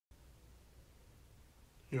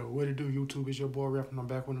Yo, what it do, YouTube? It's your boy Rap, and I'm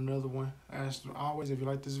back with another one. As always, if you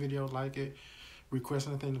like this video, like it, request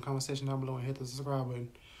anything in the comment section down below, and hit the subscribe button.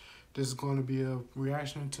 This is going to be a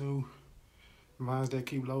reaction to vines that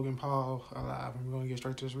keep Logan Paul alive. And we're going to get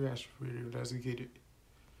straight to this reaction video. Let's get it.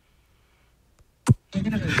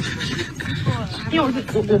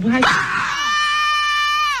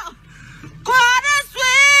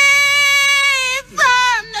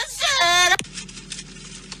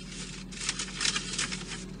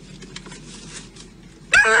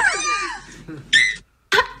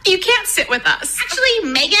 You can't sit with us.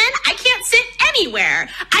 Actually, Megan, I can't sit anywhere.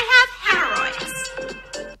 I have hemorrhoids.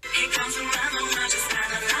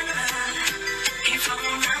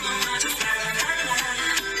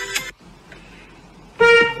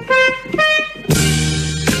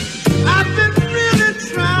 I've been really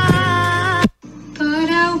trying, But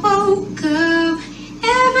I woke up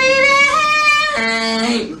every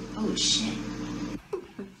day. Oh, shit.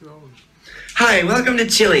 Hi, welcome to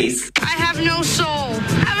Chili's. I have no soul.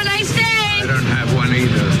 Have a nice day. I don't have one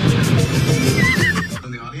either.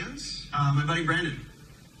 From the audience, my buddy Brandon.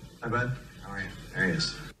 Hi, bud. How are you? There he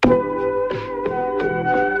is.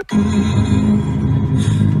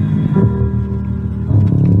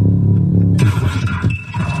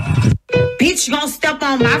 Bitch, you gonna step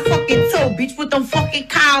on my fucking toe, bitch, with them fucking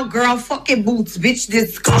cowgirl fucking boots, bitch,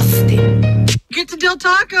 disgusting. Get to Del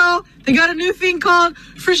Taco. They got a new thing called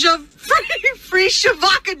free shavacadoo. Free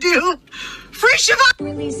shavacadoo.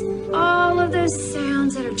 Release all of those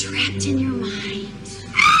sounds that are trapped in your mind.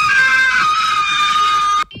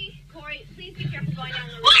 Corey, please be careful going down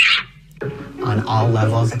the road. On all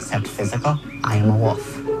levels except physical, I am a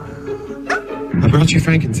wolf. I brought you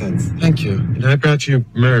frankincense. Thank you. And I brought you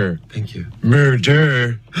myrrh. Thank you.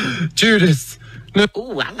 Murder. Judas. No.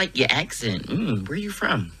 Ooh, I like your accent. Where you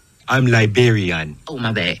from? I'm Liberian. Oh,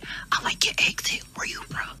 my bad. I like your accent. Where you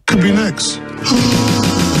from? Could be next.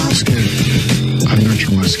 Skin. I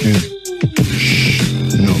nurture my skin. Shh.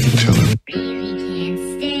 No, tell him. Baby can't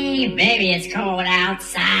stay, baby, it's cold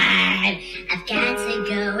outside. I've got to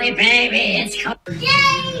go away, baby, it's cold.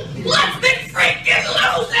 Yay! Let's be freaking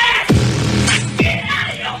losers! Get out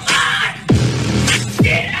of your mind!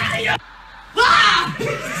 Get out of your... Ah!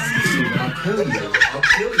 I'll kill you.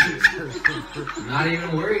 Not even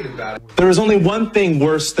worried about it. There is only one thing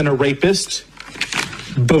worse than a rapist.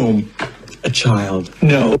 Boom. A child.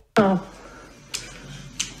 No. Oh.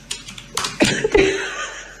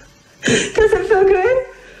 Does it feel good?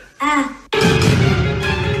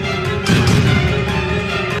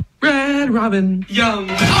 Red Robin. Young.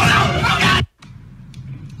 Oh no! Oh God!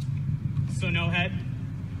 So no head?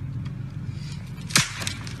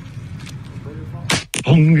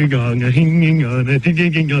 Hungry gong, a hinging on, a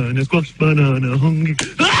thinking on, a squash banana, hungry.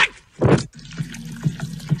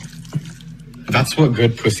 That's what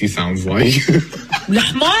good pussy sounds like.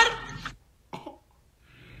 Lahmar?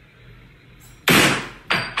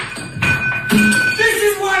 This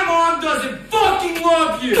is why mom doesn't fucking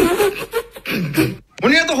love you!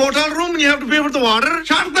 When you're at the hotel room and you have to pay for the water,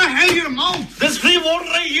 shut the hell your mouth. There's free water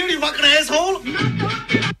right here, you fucking asshole.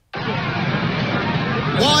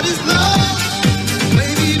 What is love?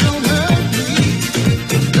 Baby, don't hurt me.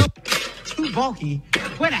 Too bulky.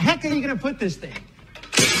 Where the heck are you gonna put this thing?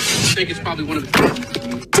 I think it's probably one of the...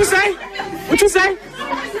 What you say? What you say?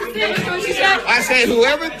 I say,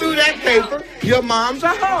 whoever threw that paper, your mom's a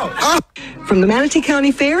hoe. From the Manatee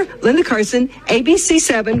County Fair, Linda Carson,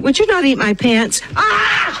 ABC7. Would you not eat my pants?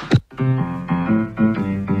 Ah!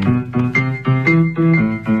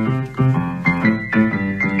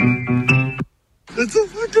 It's a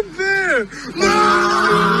fucking bear. No!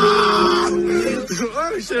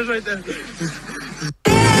 Oh, shit, right there.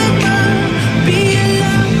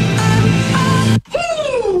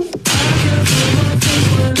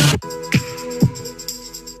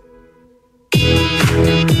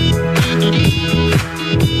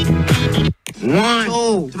 One,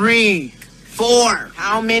 2, 3, 4.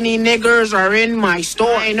 How many niggers are in my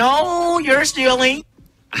store? I know you're stealing.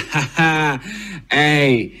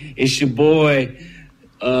 Hey, it's your boy,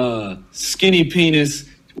 Skinny Penis.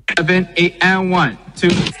 7, 8, and 1, 2.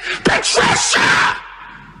 Patricia!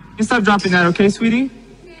 You stop dropping that, okay, sweetie?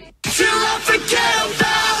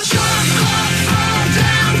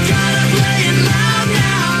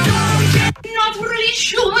 Not really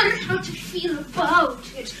sure how to feel about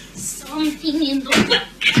it. Something in the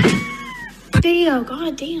video.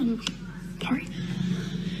 God damn. Sorry.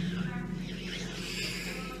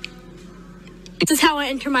 This is how I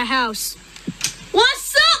enter my house.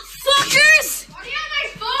 What's up, fuckers? Why are you on my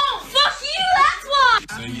phone? Fuck you, that's why.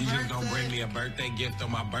 So you just gonna bring me a birthday gift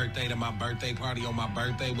on my birthday to my birthday party on my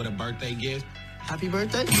birthday with a birthday gift? Happy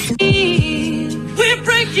birthday. We're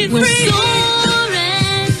breaking free.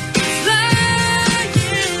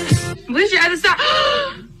 Wish you had to stop.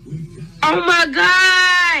 Oh my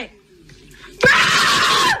God!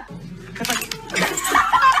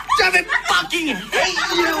 I fucking hate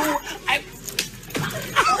you.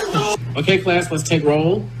 Okay, class, let's take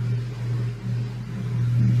roll.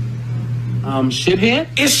 Shithead?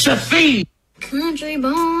 It's Shafi. Country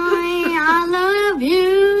boy, I love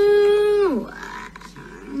you.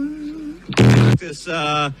 This,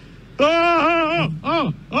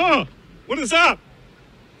 what is up?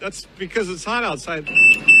 That's because it's hot outside.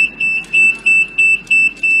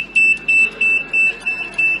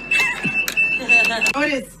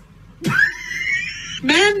 Otis.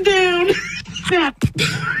 Man down.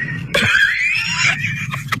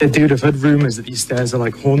 Dude, I've heard rumors that these stairs are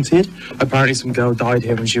like haunted. Apparently some girl died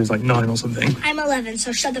here when she was like 9 or something. I'm 11,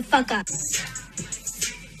 so shut the fuck up.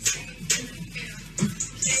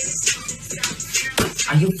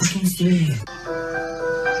 Are you fucking serious?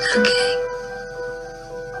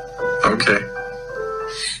 Okay.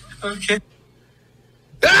 Okay.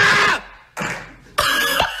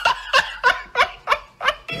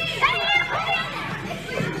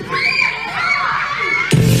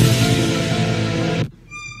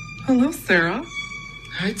 Hello, Sarah.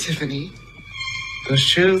 Hi, Tiffany. Those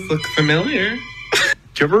shoes look familiar. Do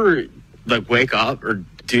you ever like wake up or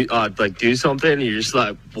do something and you're just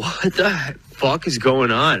like, what the fuck is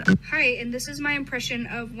going on? Hi, and this is my impression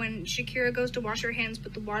of when Shakira goes to wash her hands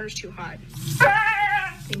but the water's too hot.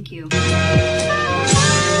 Thank you.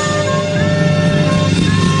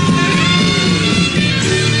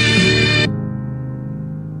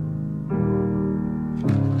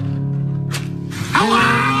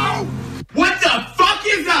 Hello? What the fuck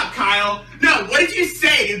is up, Kyle? No, what did you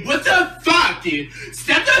say, dude? What the fuck, dude?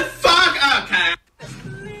 Step the fuck up, Kyle.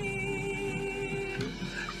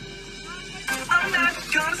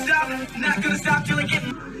 I'm not gonna stop till I get.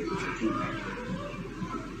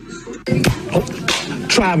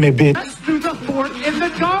 Try me, bitch. Let's do the fork in the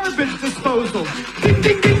garbage disposal.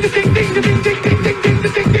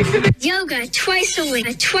 Yoga twice a week.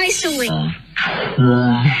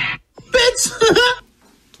 Bitch.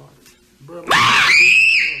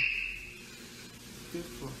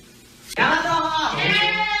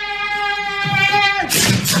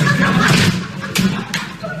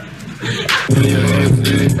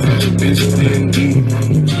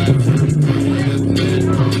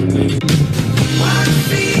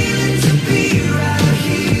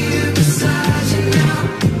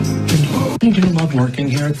 I do love working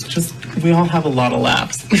here. It's just, we all have a lot of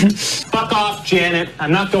laughs. Fuck off, Janet.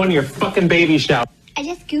 I'm not going to your fucking baby shower. I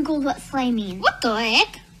just googled what slay means. What the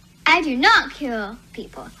heck? I do not kill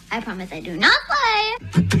people. I promise I do not slay.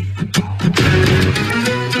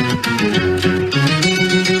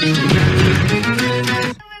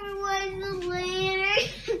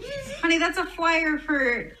 Honey, that's a flyer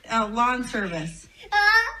for lawn service.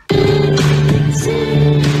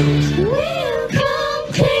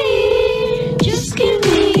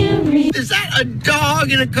 Is that a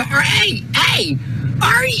dog in a car? Hey,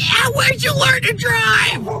 where'd you learn to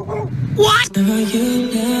drive? What? Get the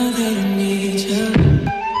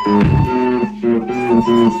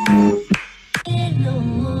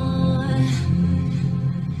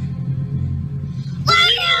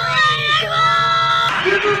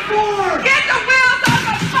wheels on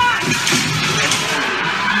the bus!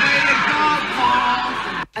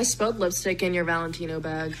 I spilled lipstick in your Valentino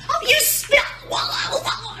bag. Oh, you spilled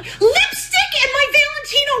lipstick in my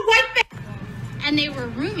Valentino white bag. And they were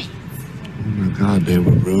roommates. Oh my god, they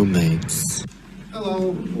were roommates.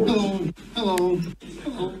 Hello.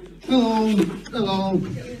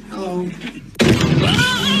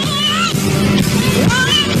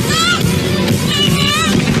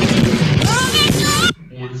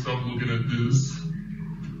 Boy, stop looking at this.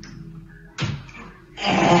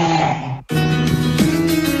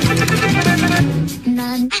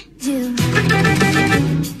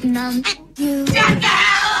 None you. Shut the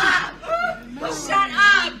hell up! Shut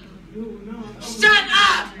up! Shut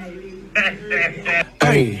up!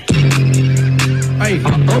 Hey,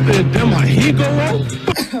 open it, then my heat go off.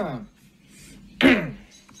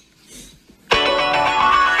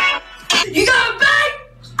 You got a bag?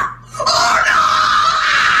 Oh no!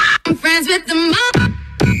 I'm friends with the mom.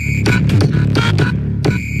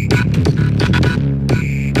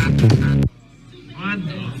 What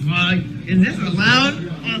the fuck? Is this allowed?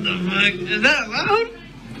 What the fuck? Is that allowed?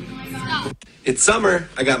 It's summer.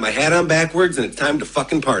 I got my hat on backwards, and it's time to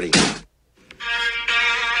fucking party.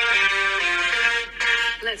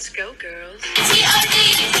 Let's go, girls. T-O-D-A-M-C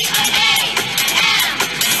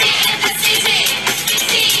in the city.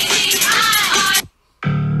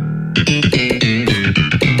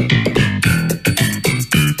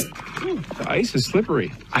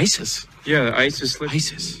 slippery. ISIS. Yeah, the ice is slippery.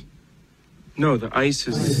 ISIS. No, the ice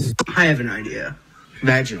is... I have an idea.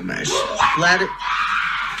 Vaginal mesh. Let it...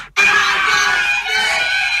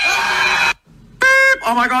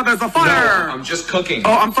 Oh my god, there's a fire! No, I'm just cooking.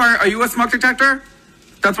 Oh, I'm sorry. Are you a smoke detector?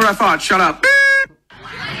 That's what I thought. Shut up. Don't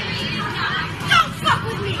fuck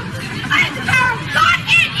with me! I have the power of God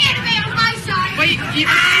and anime on my side! Wait, you...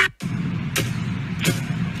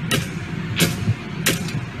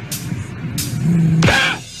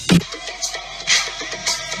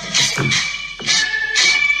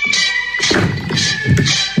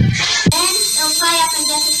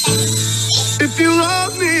 If you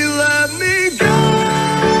love me, let me go.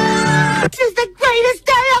 This is the greatest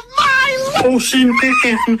day of my life! Ocean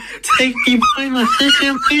man, take me by my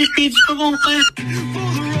hand, please be trouble.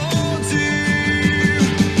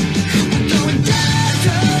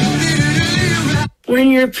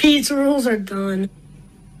 When your pizza rolls are done.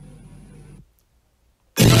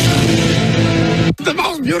 The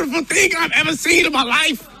most beautiful thing I've ever seen in my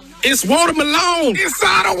life is watermelon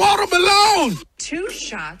inside a watermelon. 2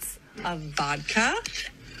 shots of vodka.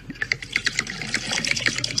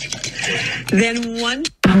 Then 1.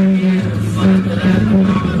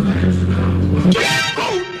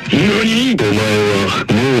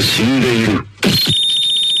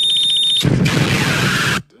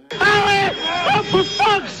 Oh, for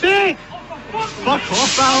fuck's sake! Fuck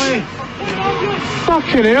off, Bowie!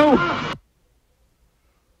 Fucking hell!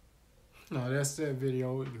 No, that's that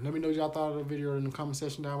video. Let me know what y'all thought of the video in the comment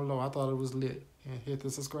section down below. I thought it was lit. And hit the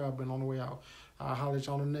subscribe button on the way out. I'll holler at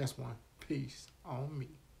y'all on the next one. Peace on me.